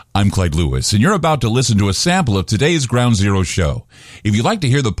I'm Clyde Lewis, and you're about to listen to a sample of today's Ground Zero show. If you'd like to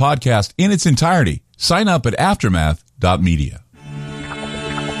hear the podcast in its entirety, sign up at aftermath.media.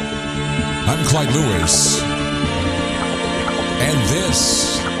 I'm Clyde Lewis, and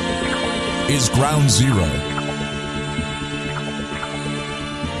this is Ground Zero.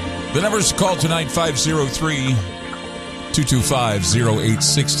 The numbers to call tonight,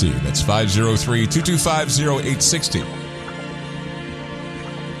 503-225-0860. That's 503-225-0860.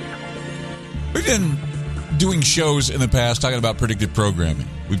 We've been doing shows in the past talking about predictive programming.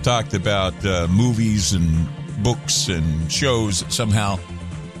 We've talked about movies and books and shows somehow.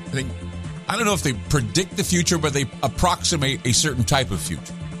 I don't know if they predict the future, but they approximate a certain type of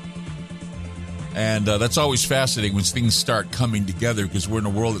future. And that's always fascinating when things start coming together, because we're in a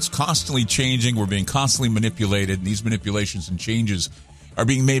world that's constantly changing. We're being constantly manipulated. And these manipulations and changes are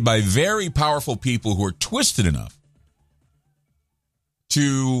being made by very powerful people who are twisted enough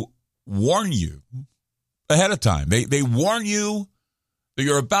to warn you ahead of time. They warn you that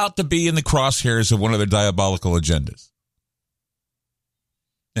you're about to be in the crosshairs of one of their diabolical agendas.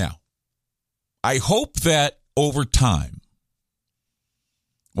 Now, I hope that over time,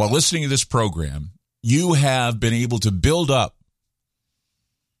 while listening to this program, you have been able to build up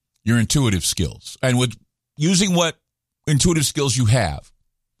your intuitive skills. And with using what intuitive skills you have,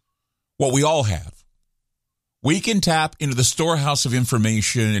 what we all have, we can tap into the storehouse of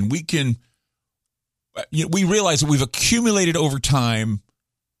information, and we can, we realize that we've accumulated over time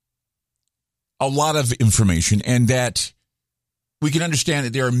a lot of information, and that we can understand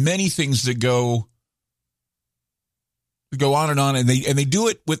that there are many things that go on, and they do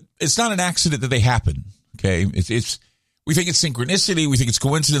it with, it's not an accident that they happen. Okay. It's we think it's synchronicity. We think it's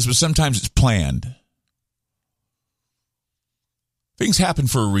coincidence, but sometimes it's planned. Things happen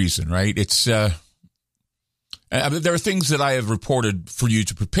for a reason, right? It's, there are things that I have reported for you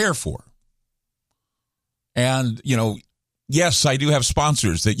to prepare for. And, yes, I do have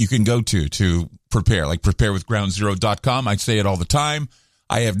sponsors that you can go to prepare, like preparewithgroundzero.com. I say it all the time.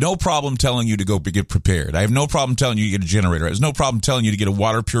 I have no problem telling you to go get prepared. I have no problem telling you to get a generator. I have no problem telling you to get a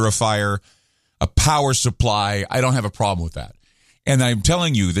water purifier, a power supply. I don't have a problem with that. And I'm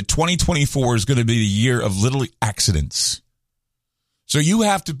telling you that 2024 is going to be the year of little accidents. So you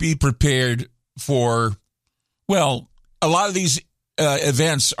have to be prepared for, well, a lot of these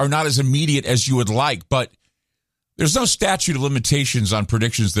events are not as immediate as you would like, but there's no statute of limitations on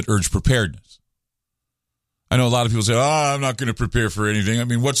predictions that urge preparedness. I know a lot of people say, I'm not going to prepare for anything. I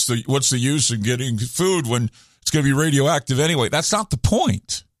mean, what's the use in getting food when it's going to be radioactive anyway? That's not the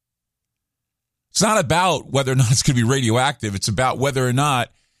point. It's not about whether or not it's going to be radioactive. It's about whether or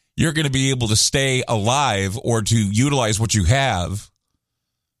not you're going to be able to stay alive or to utilize what you have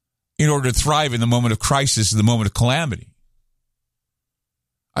in order to thrive in the moment of crisis, in the moment of calamity.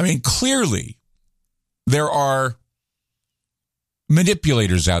 I mean, clearly, there are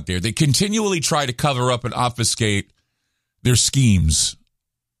manipulators out there. They continually try to cover up and obfuscate their schemes,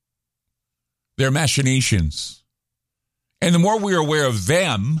 their machinations. And the more we are aware of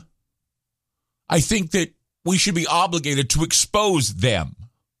them, I think that we should be obligated to expose them.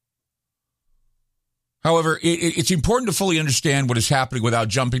 However, it's important to fully understand what is happening without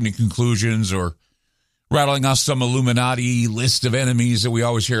jumping to conclusions or rattling off some Illuminati list of enemies that we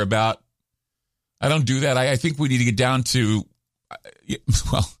always hear about. I don't do that. I think we need to get down to,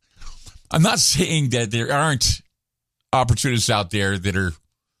 well, I'm not saying that there aren't opportunists out there that are,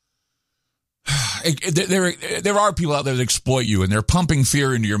 there are people out there that exploit you, and they're pumping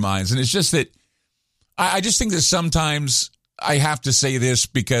fear into your minds. And it's just that I just think that sometimes I have to say this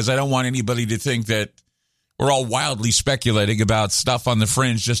because I don't want anybody to think that we're all wildly speculating about stuff on the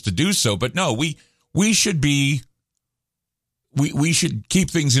fringe just to do so. But no, we should be, we should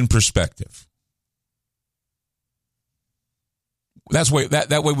keep things in perspective. That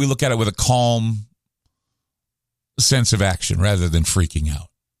way we look at it with a calm sense of action rather than freaking out.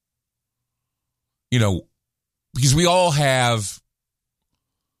 Because we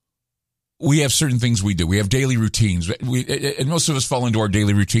have certain things we do. We have daily routines. And most of us fall into our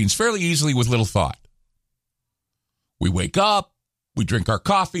daily routines fairly easily with little thought. We wake up, we drink our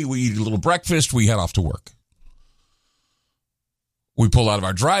coffee, we eat a little breakfast, we head off to work. We pull out of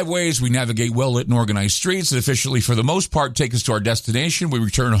our driveways, we navigate well-lit and organized streets that efficiently, for the most part, take us to our destination. We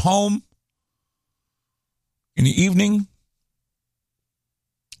return home in the evening.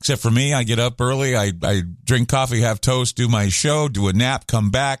 Except for me, I get up early, I drink coffee, have toast, do my show, do a nap, come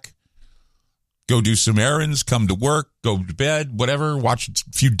back, go do some errands, come to work, go to bed, whatever, watch a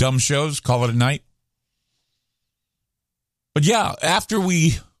few dumb shows, call it a night. But yeah, after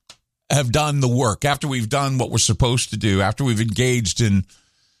we have done the work, after we've done what we're supposed to do, after we've engaged in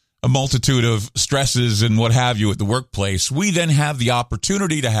a multitude of stresses and what have you at the workplace, we then have the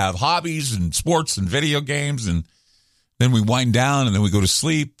opportunity to have hobbies and sports and video games, and then we wind down and then we go to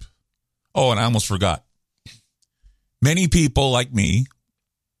sleep. Oh, and I almost forgot. Many people like me,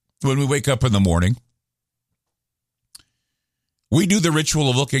 when we wake up in the morning, we do the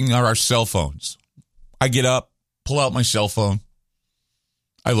ritual of looking at our cell phones. I get up, pull out my cell phone.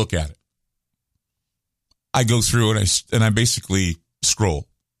 I look at it. I go through and I basically scroll.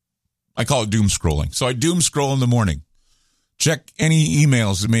 I call it doom scrolling. So I doom scroll in the morning. Check any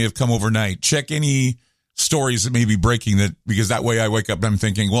emails that may have come overnight. Check any stories that may be breaking, because that way I wake up and I'm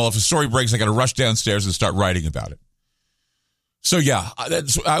thinking, well, if a story breaks, I got to rush downstairs and start writing about it. So yeah,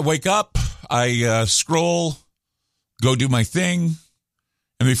 I wake up, I scroll, go do my thing,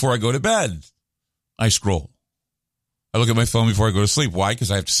 and before I go to bed, I scroll. I look at my phone before I go to sleep. Why? Because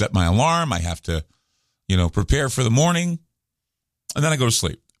I have to set my alarm. I have to, prepare for the morning, and then I go to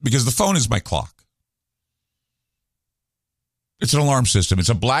sleep because the phone is my clock. It's an alarm system. It's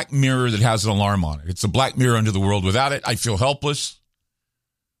a black mirror that has an alarm on it. It's a black mirror into the world. Without it, I feel helpless.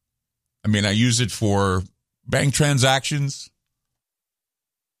 I use it for bank transactions.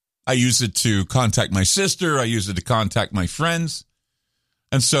 I use it to contact my sister. I use it to contact my friends.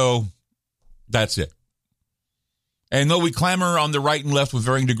 And so that's it. And though we clamor on the right and left with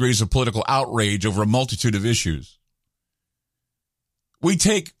varying degrees of political outrage over a multitude of issues, we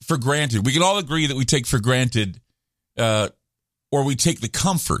take for granted, we can all agree that we take for granted, or we take the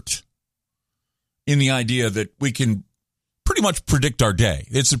comfort in the idea that we can pretty much predict our day.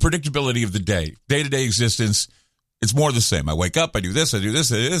 It's the predictability of the day, day-to-day existence. It's more the same. I wake up, I do this, I do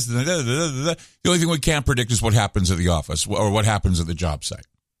this, I do this. The only thing we can't predict is what happens at the office or what happens at the job site.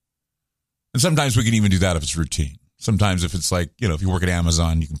 And sometimes we can even do that if it's routine. Sometimes if it's like, if you work at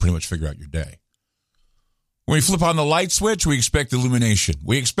Amazon, you can pretty much figure out your day. When we flip on the light switch, we expect illumination.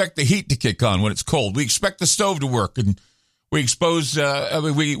 We expect the heat to kick on when it's cold. We expect the stove to work, and we suppose that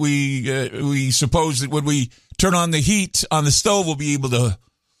when we turn on the heat on the stove, we'll be able to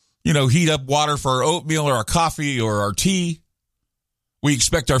heat up water for our oatmeal or our coffee or our tea. We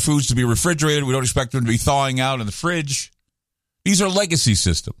expect our foods to be refrigerated. We don't expect them to be thawing out in the fridge. These are legacy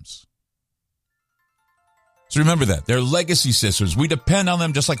systems. So remember that. They're legacy systems. We depend on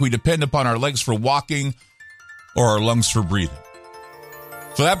them just like we depend upon our legs for walking or our lungs for breathing.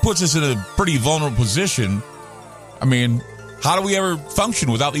 So that puts us in a pretty vulnerable position. How do we ever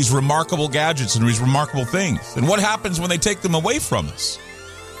function without these remarkable gadgets and these remarkable things? And what happens when they take them away from us?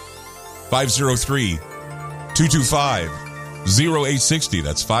 503-225-0860.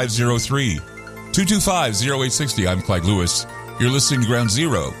 That's 503-225-0860. I'm Clyde Lewis. You're listening to Ground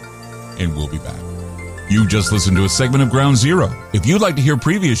Zero, and we'll be back. You just listened to a segment of Ground Zero. If you'd like to hear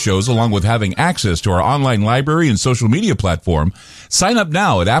previous shows along with having access to our online library and social media platform, sign up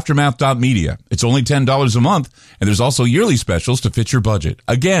now at aftermath.media. It's only $10 a month, and there's also yearly specials to fit your budget.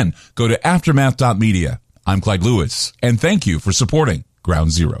 Again, go to aftermath.media. I'm Clyde Lewis, and thank you for supporting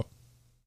Ground Zero.